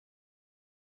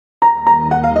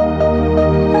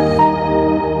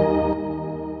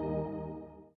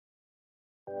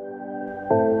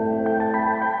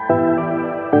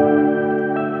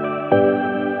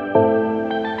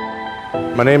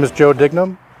My name is Joe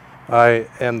Dignam. I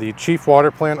am the Chief Water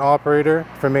Plant Operator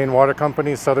for Maine Water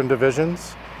Company's Southern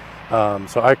Divisions.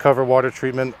 So I cover water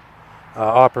treatment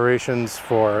operations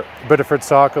for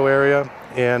Biddeford-Saco area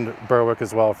and Berwick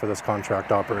as well for this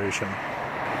contract operation.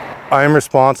 I am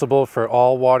responsible for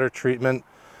all water treatment,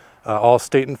 all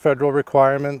state and federal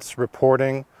requirements,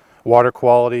 reporting, water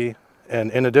quality, and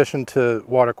in addition to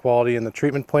water quality in the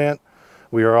treatment plant,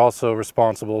 we are also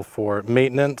responsible for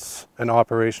maintenance and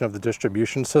operation of the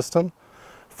distribution system,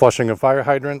 flushing of fire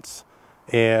hydrants,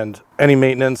 and any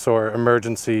maintenance or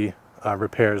emergency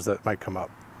repairs that might come up.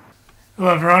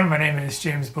 Hello everyone, my name is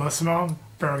James Bellissimo,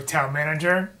 Berwick Town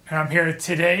Manager, and I'm here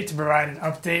today to provide an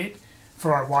update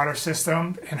for our water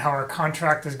system and how our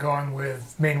contract is going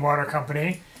with Maine Water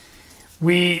Company.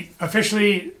 We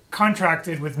officially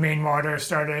contracted with Maine Water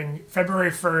starting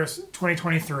February 1st,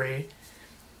 2023,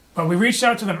 but we reached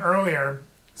out to them earlier,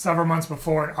 several months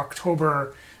before, in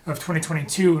October of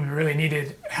 2022, and we really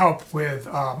needed help with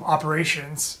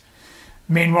operations.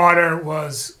 Maine Water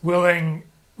was willing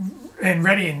and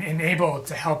ready and able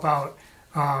to help out.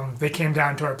 They came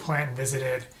down to our plant and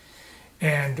visited.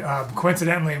 And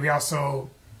coincidentally, we also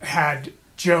had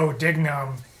Joe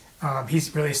Dignam.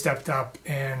 He's really stepped up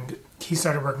and he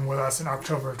started working with us in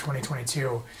October of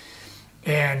 2022.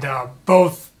 And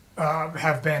both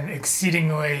have been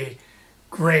exceedingly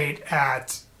great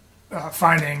at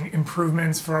finding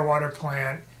improvements for our water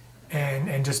plant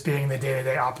and just being the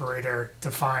day-to-day operator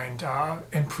to find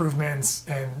improvements,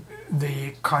 and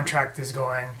the contract is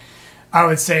going, I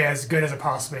would say, as good as it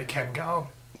possibly can go.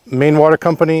 Maine Water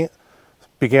Company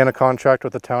began a contract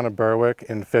with the town of Berwick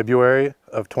in February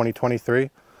of 2023,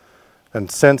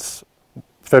 and since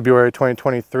February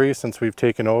 2023, since we've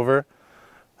taken over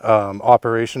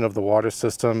operation of the water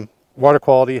system, water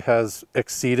quality has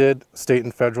exceeded state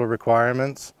and federal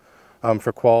requirements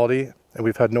for quality, and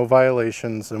we've had no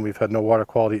violations and we've had no water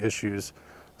quality issues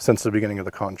since the beginning of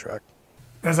the contract.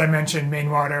 As I mentioned, Maine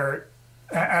Water,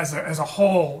 as a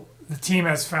whole, the team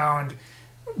has found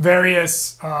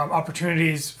various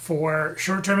opportunities for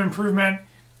short-term improvement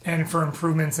and for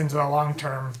improvements into the long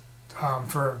term,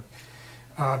 for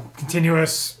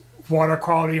continuous water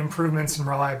quality improvements and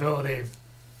reliability.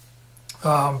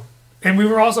 And we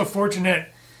were also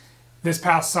fortunate this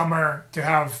past summer to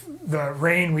have the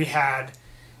rain we had,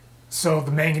 so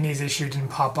the manganese issue didn't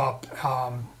pop up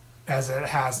as it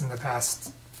has in the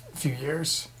past few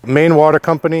years. Maine Water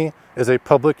Company is a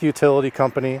public utility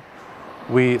company.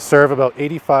 We serve about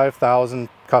 85,000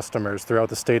 customers throughout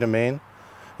the state of Maine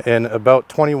in about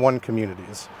 21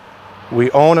 communities.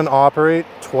 We own and operate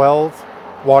 12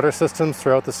 water systems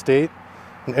throughout the state.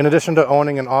 And in addition to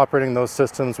owning and operating those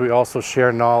systems, we also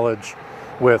share knowledge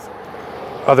with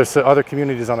other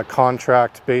communities on a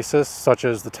contract basis, such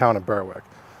as the town of Berwick.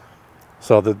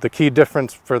 So the key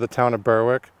difference for the town of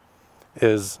Berwick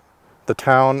is the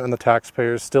town and the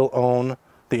taxpayers still own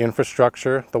the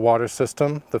infrastructure, the water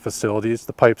system, the facilities,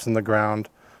 the pipes in the ground,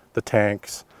 the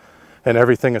tanks, and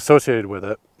everything associated with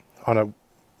it.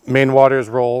 Maine Water's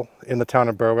role in the town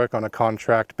of Berwick on a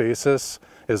contract basis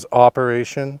is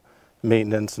operation,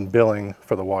 maintenance, and billing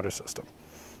for the water system.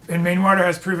 And Maine Water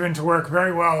has proven to work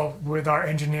very well with our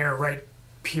engineer, Wright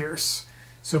Pierce.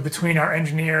 So between our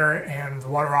engineer and the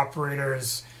water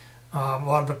operators, a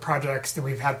lot of the projects that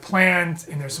we've had planned,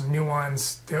 and there's some new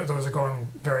ones, those are going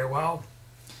very well.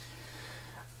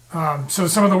 So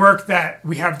some of the work that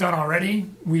we have done already,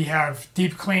 we have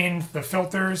deep cleaned the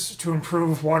filters to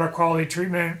improve water quality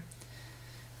treatment.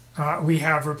 We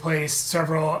have replaced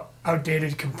several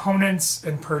outdated components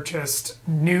and purchased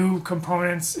new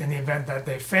components in the event that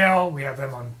they fail. We have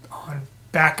them on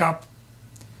backup.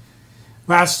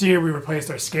 Last year, we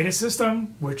replaced our SCADA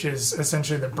system, which is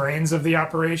essentially the brains of the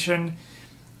operation.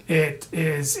 It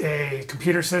is a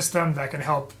computer system that can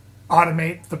help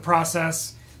automate the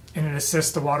process, and it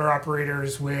assists the water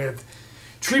operators with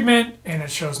treatment, and it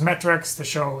shows metrics to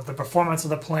show the performance of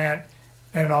the plant,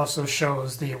 and it also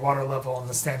shows the water level in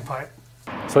the standpipe.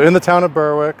 So in the town of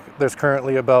Berwick, there's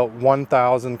currently about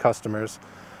 1,000 customers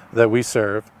that we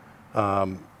serve.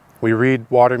 We read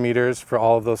water meters for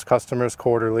all of those customers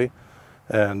quarterly,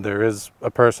 and there is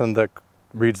a person that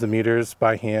reads the meters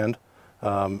by hand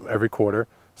every quarter.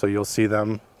 So you'll see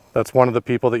them. That's one of the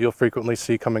people that you'll frequently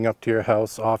see coming up to your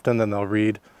house often, and they'll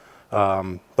read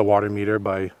the water meter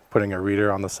by putting a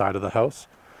reader on the side of the house.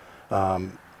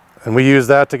 And we use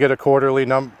that to get a quarterly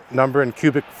number in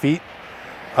cubic feet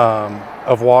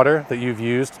of water that you've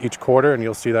used each quarter, and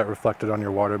you'll see that reflected on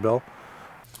your water bill.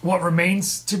 What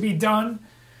remains to be done,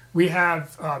 we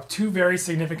have two very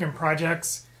significant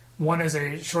projects. One is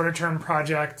a shorter term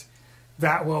project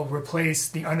that will replace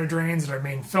the under drains at our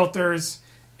main filters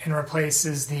and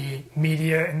replaces the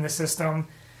media in the system.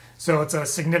 So it's a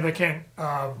significant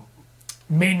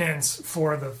maintenance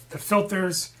for the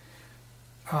filters.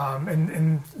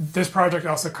 And this project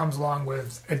also comes along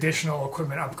with additional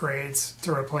equipment upgrades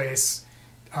to replace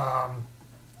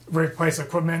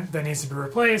equipment that needs to be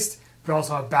replaced, but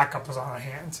also have backups on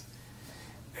hand.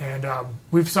 And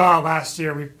we saw last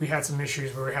year we had some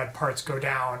issues where we had parts go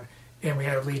down and we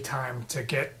had a lead time to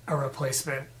get a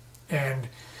replacement. And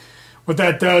what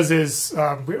that does is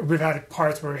we've had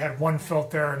parts where we had one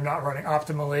filter not running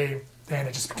optimally, and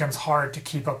it just becomes hard to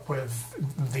keep up with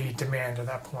the demand at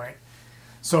that point.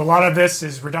 So a lot of this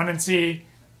is redundancy,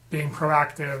 being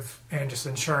proactive, and just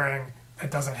ensuring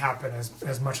it doesn't happen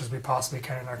as much as we possibly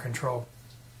can in our control.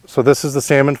 So this is the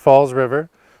Salmon Falls River.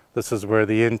 This is where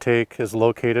the intake is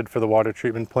located for the water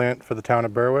treatment plant for the town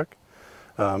of Berwick.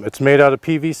 It's made out of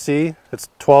PVC. It's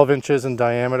 12 inches in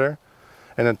diameter,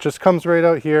 and it just comes right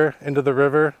out here into the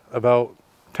river about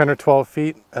 10 or 12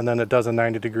 feet, and then it does a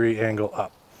 90-degree angle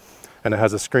up. And it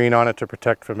has a screen on it to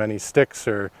protect from any sticks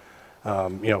or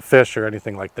fish or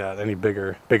anything like that, any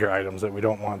bigger items that we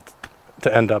don't want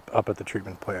to end up at the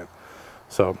treatment plant.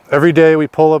 So every day we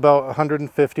pull about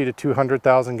 150 to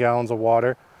 200,000 gallons of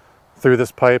water through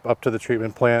this pipe up to the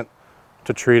treatment plant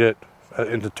to treat it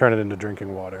and to turn it into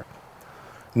drinking water.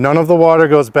 None of the water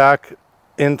goes back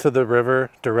into the river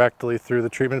directly through the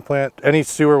treatment plant. Any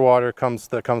sewer water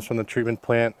that comes from the treatment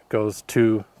plant goes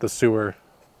to the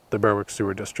Berwick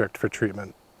Sewer District for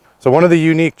treatment. So one of the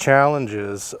unique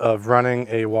challenges of running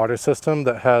a water system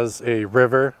that has a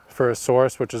river for a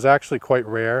source, which is actually quite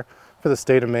rare for the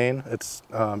state of Maine. It's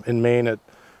in Maine, it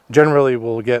generally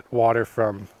will get water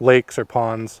from lakes or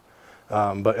ponds,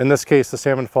 but in this case, the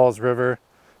Salmon Falls River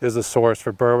is the source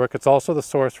for Berwick. It's also the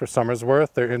source for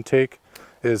Somersworth. Their intake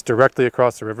is directly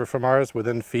across the river from ours,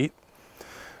 within feet.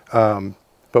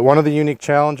 But one of the unique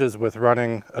challenges with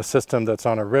running a system that's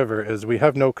on a river is we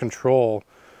have no control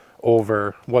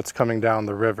over what's coming down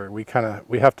the river. We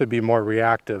have to be more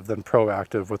reactive than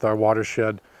proactive with our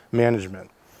watershed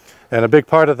management. And a big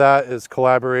part of that is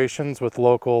collaborations with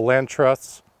local land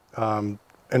trusts,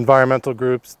 environmental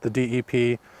groups, the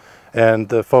DEP, and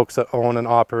the folks that own and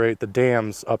operate the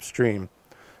dams upstream.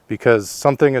 Because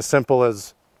something as simple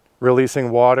as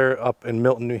releasing water up in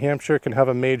Milton, New Hampshire can have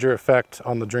a major effect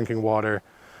on the drinking water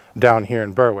down here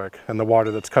in Berwick and the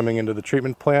water that's coming into the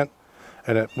treatment plant,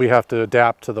 and we have to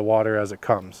adapt to the water as it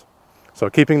comes. So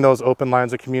keeping those open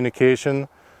lines of communication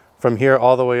from here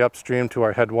all the way upstream to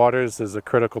our headwaters is a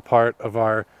critical part of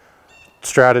our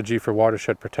strategy for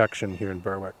watershed protection here in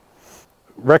Berwick.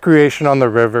 Recreation on the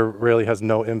river really has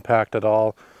no impact at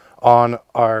all on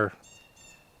our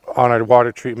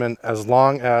water treatment as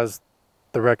long as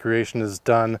the recreation is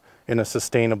done in a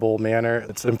sustainable manner.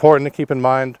 It's important to keep in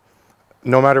mind,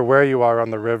 no matter where you are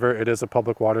on the river, it is a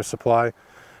public water supply,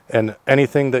 and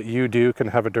anything that you do can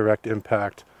have a direct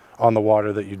impact on the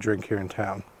water that you drink here in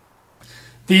town.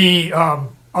 The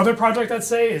other project, I'd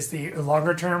say, is the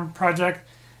longer term project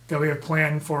that we have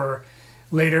planned for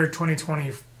later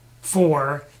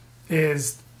 2024.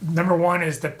 Is number one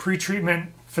is the pretreatment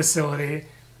facility,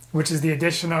 which is the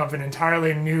addition of an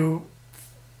entirely new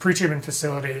pretreatment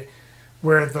facility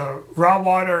where the raw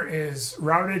water is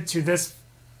routed to this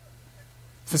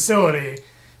facility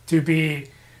to be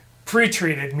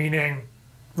pre-treated, meaning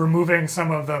removing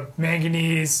some of the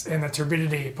manganese and the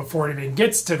turbidity before it even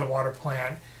gets to the water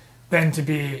plant, then to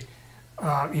be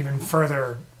even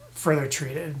further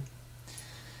treated.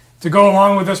 To go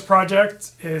along with this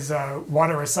project is a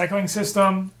water recycling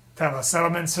system, to have a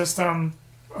settlement system,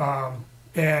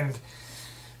 and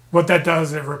what that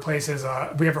does, it replaces,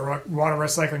 we have a water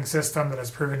recycling system that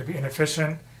has proven to be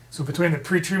inefficient. So between the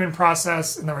pre-treatment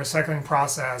process and the recycling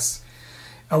process,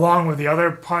 along with the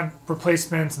other pump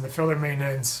replacements and the filter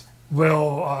maintenance,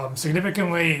 will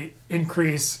significantly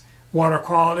increase water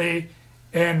quality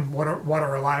and water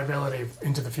reliability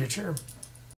into the future.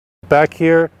 Back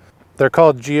here, they're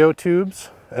called geotubes,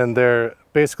 and they're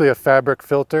basically a fabric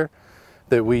filter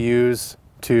that we use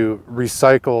to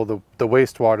recycle the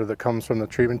wastewater that comes from the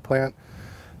treatment plant.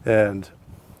 And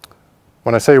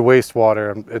when I say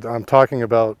wastewater, I'm talking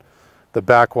about the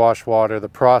backwash water, the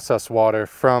processed water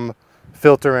from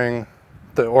filtering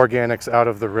the organics out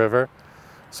of the river.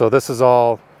 So this is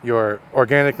all your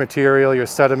organic material, your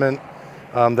sediment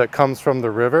that comes from the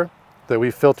river that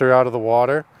we filter out of the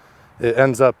water. It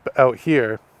ends up out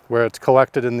here where it's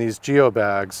collected in these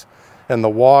geobags, and the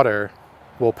water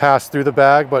will pass through the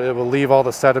bag, but it will leave all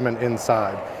the sediment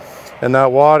inside. And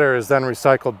that water is then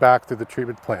recycled back through the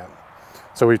treatment plant.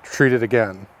 So we treat it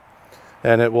again.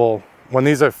 And it will, when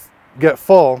these get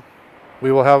full,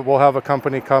 we'll have a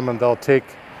company come and they'll take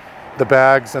the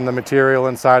bags and the material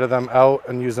inside of them out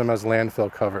and use them as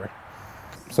landfill cover.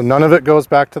 So none of it goes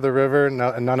back to the river, and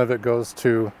none of it goes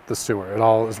to the sewer. It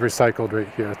all is recycled right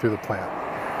here through the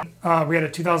plant. We had a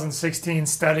 2016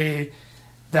 study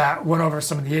that went over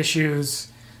some of the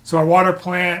issues. So our water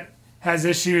plant has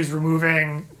issues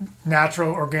removing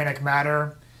natural organic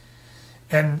matter,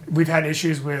 and we've had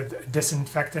issues with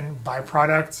disinfectant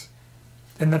byproduct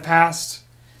in the past.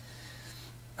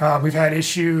 We've had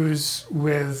issues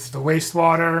with the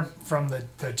wastewater from the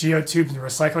geotube and the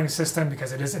recycling system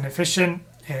because it is inefficient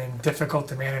and difficult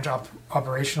to manage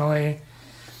operationally.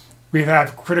 We've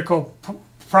had critical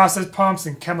process pumps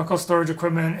and chemical storage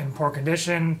equipment in poor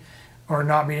condition or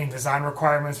not meeting design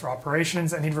requirements for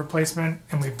operations that need replacement,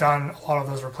 and we've done a lot of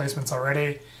those replacements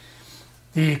already.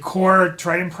 The core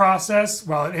treating process,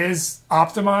 while it is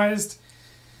optimized,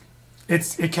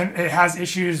 it has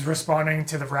issues responding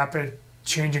to the rapid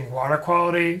changing water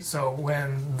quality. So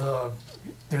when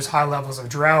there's high levels of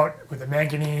drought with the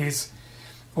manganese,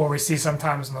 or we see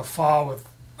sometimes in the fall with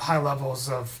high levels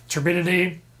of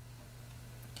turbidity,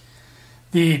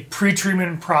 the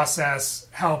pre-treatment process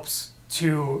helps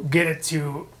to get it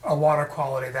to a water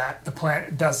quality that the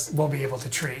plant will be able to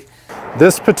treat.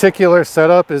 This particular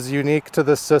setup is unique to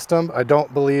this system. I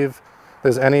don't believe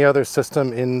there's any other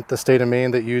system in the state of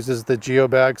Maine that uses the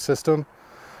geobag system.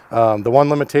 The one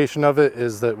limitation of it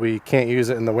is that we can't use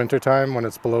it in the wintertime when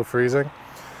it's below freezing.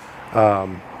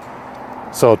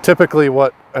 So typically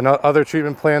what other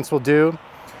treatment plants will do,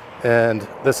 and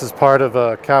this is part of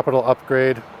a capital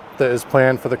upgrade that is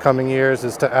planned for the coming years,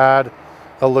 is to add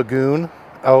a lagoon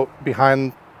out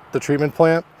behind the treatment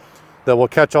plant that will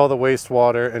catch all the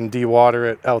wastewater and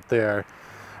dewater it out there,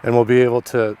 and we'll be able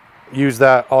to use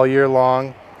that all year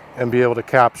long and be able to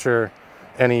capture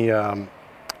any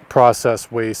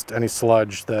process waste, any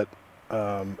sludge that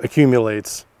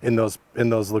accumulates in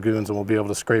those lagoons, and we'll be able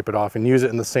to scrape it off and use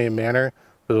it in the same manner,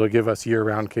 but it'll give us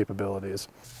year-round capabilities.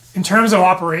 In terms of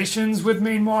operations with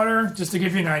Maine Water, just to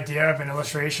give you an idea of an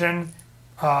illustration,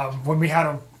 when we had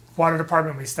a water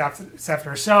department, we staffed it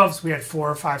ourselves. We had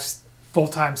 4 or 5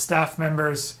 full-time staff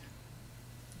members.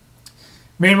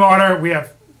 Maine Water, we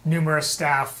have numerous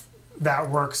staff that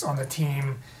works on the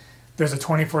team. There's a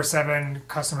 24/7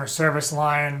 customer service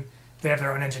line. They have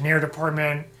their own engineer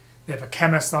department. They have a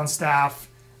chemist on staff,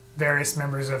 various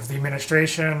members of the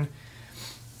administration,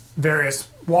 various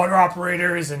water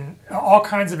operators, and all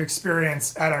kinds of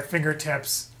experience at our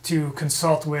fingertips to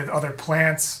consult with other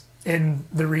plants in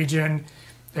the region.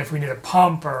 If we need a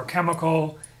pump or a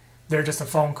chemical, they're just a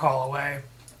phone call away.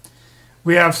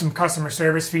 We have some customer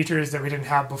service features that we didn't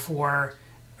have before.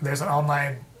 There's an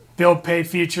online bill pay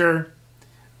feature.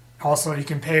 Also, you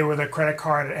can pay with a credit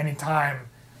card at any time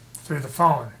through the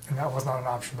phone, and that was not an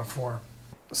option before.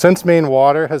 Since Maine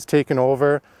Water has taken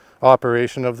over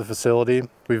operation of the facility,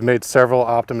 we've made several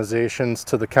optimizations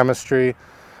to the chemistry,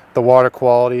 the water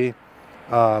quality,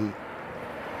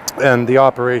 and the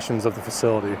operations of the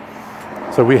facility.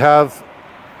 So we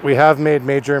have made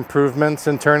major improvements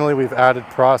internally. We've added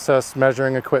process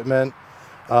measuring equipment.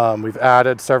 We've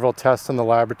added several tests in the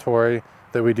laboratory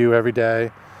that we do every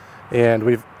day. And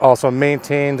we've also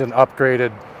maintained and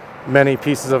upgraded many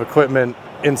pieces of equipment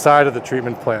inside of the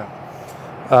treatment plant.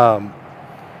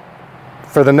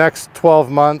 For the next 12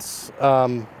 months,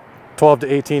 12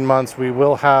 to 18 months, we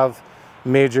will have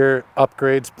major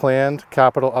upgrades planned,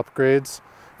 capital upgrades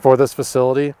for this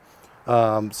facility.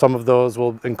 Some of those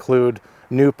will include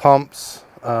new pumps,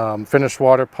 finished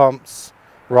water pumps,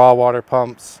 raw water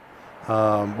pumps.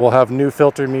 We'll have new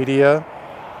filter media,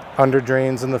 under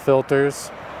drains in the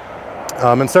filters,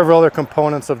 and several other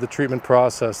components of the treatment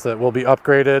process that will be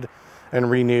upgraded and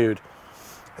renewed.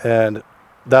 And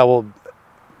that will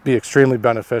be extremely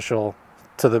beneficial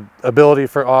to the ability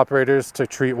for operators to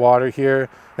treat water here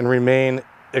and remain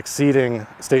exceeding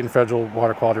state and federal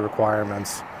water quality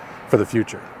requirements for the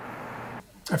future.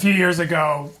 A few years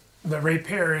ago, the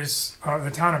ratepayers,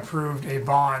 the town approved a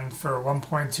bond for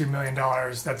 $1.2 million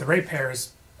that the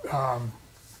ratepayers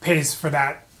pays for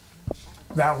that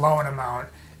loan amount,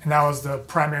 and that was the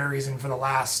primary reason for the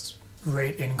last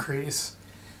rate increase.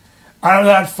 Out of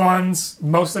that funds,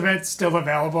 most of it's still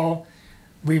available.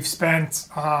 We've spent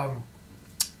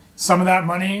some of that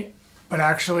money, but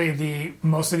actually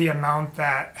most of the amount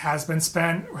that has been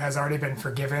spent has already been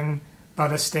forgiven by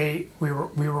the state. We were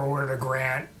awarded a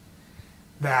grant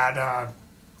that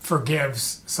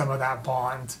forgives some of that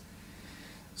bond.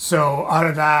 So out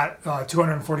of that,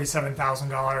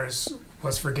 $247,000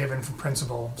 was forgiven for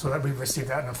principal, so that we've received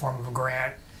that in the form of a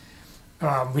grant.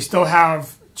 We still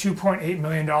have $2.8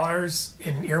 million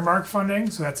in earmark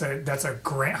funding, so that's a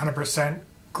grant, 100%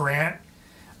 grant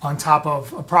on top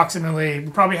of approximately,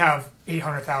 we probably have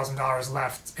 $800,000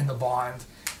 left in the bond.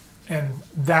 And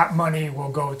that money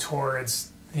will go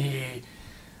towards the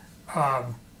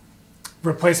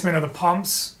replacement of the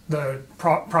pumps, the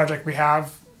project we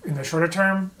have in the shorter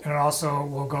term, and it also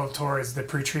will go towards the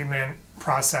pretreatment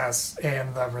process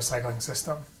and the recycling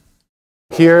system.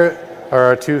 Here are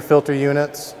our two filter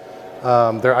units.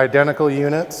 They're identical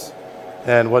units,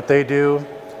 and what they do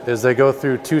is they go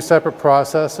through two separate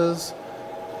processes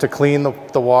to clean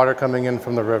the water coming in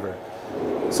from the river.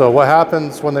 So what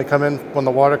happens when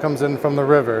the water comes in from the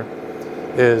river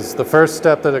is the first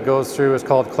step that it goes through is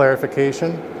called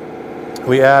clarification.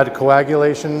 We add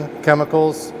coagulation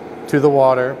chemicals to the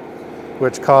water,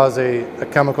 which cause a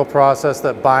chemical process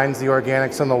that binds the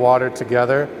organics in the water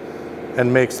together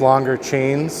and makes longer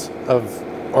chains of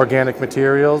organic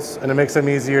materials, and it makes them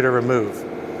easier to remove.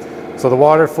 So the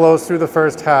water flows through the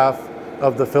first half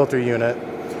of the filter unit,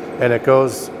 and it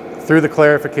goes through the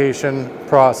clarification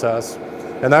process,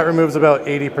 and that removes about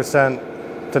 80%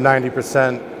 to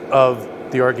 90% of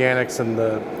the organics and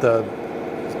the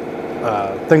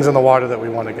things in the water that we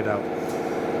want to get out.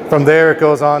 From there, it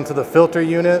goes on to the filter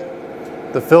unit.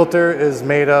 The filter is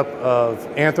made up of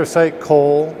anthracite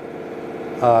coal,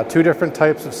 two different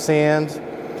types of sand,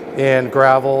 and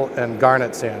gravel and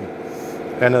garnet sand.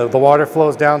 And the water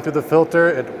flows down through the filter.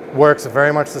 It works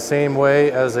very much the same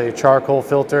way as a charcoal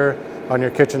filter on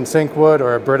your kitchen sink would,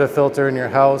 or a Brita filter in your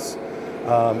house.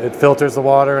 It filters the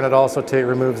water, and it also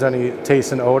removes any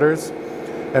tastes and odors.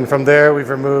 And from there, we've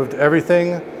removed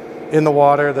everything in the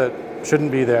water that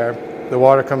shouldn't be there. The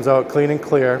water comes out clean and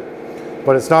clear,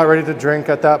 but it's not ready to drink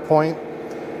at that point.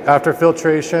 After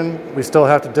filtration, we still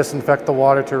have to disinfect the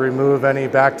water to remove any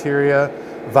bacteria,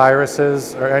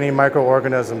 viruses, or any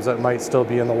microorganisms that might still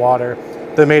be in the water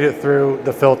that made it through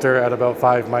the filter at about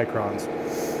 5 microns.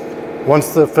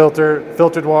 Once the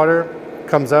filtered water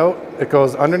comes out, it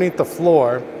goes underneath the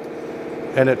floor,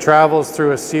 and it travels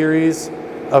through a series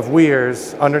of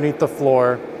weirs underneath the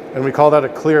floor, and we call that a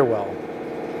clear well.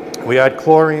 We add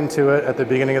chlorine to it at the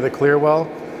beginning of the clear well,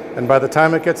 and by the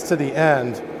time it gets to the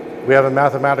end, we have a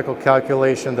mathematical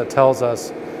calculation that tells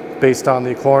us, based on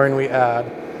the chlorine we add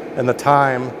and the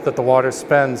time that the water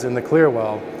spends in the clear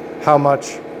well, how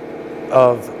much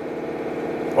of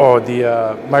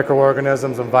the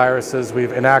microorganisms and viruses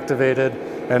we've inactivated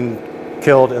and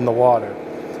killed in the water.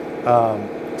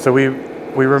 So we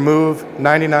remove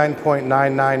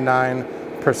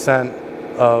 99.999%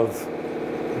 of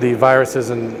the viruses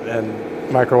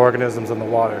and microorganisms in the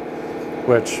water,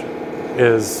 which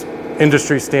is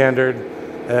industry standard,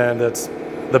 and it's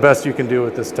the best you can do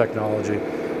with this technology.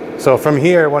 So from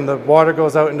here, when the water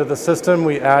goes out into the system,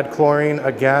 we add chlorine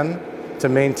again to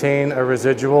maintain a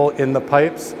residual in the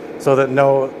pipes so that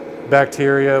no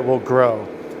bacteria will grow.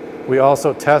 We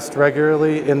also test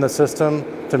regularly in the system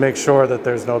to make sure that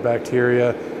there's no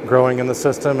bacteria growing in the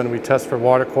system, and we test for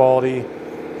water quality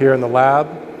here in the lab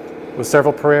with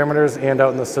several parameters and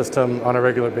out in the system on a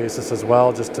regular basis as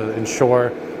well, just to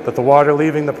ensure that the water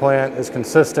leaving the plant is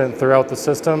consistent throughout the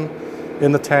system,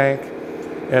 in the tank,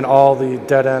 and all the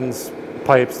dead ends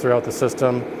pipes throughout the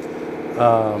system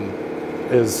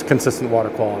is consistent water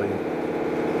quality.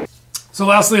 So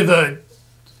lastly, the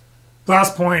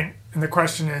last point in the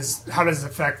question is, how does it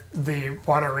affect the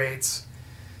water rates?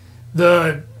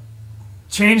 The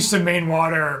change to Maine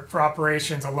Water for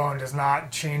operations alone does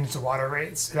not change the water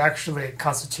rates. It actually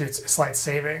constitutes a slight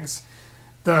savings.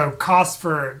 The cost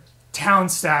for town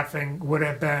staffing would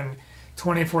have been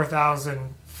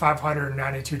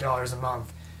 $24,592 a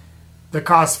month. The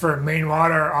cost for Maine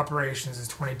Water operations is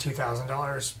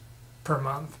 $22,000 per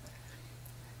month.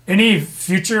 Any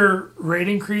future rate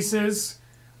increases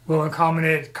will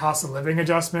accommodate cost of living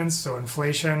adjustments, so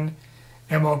inflation,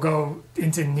 and will go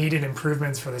into needed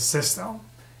improvements for the system.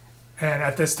 And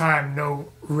at this time, no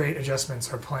rate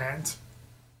adjustments are planned.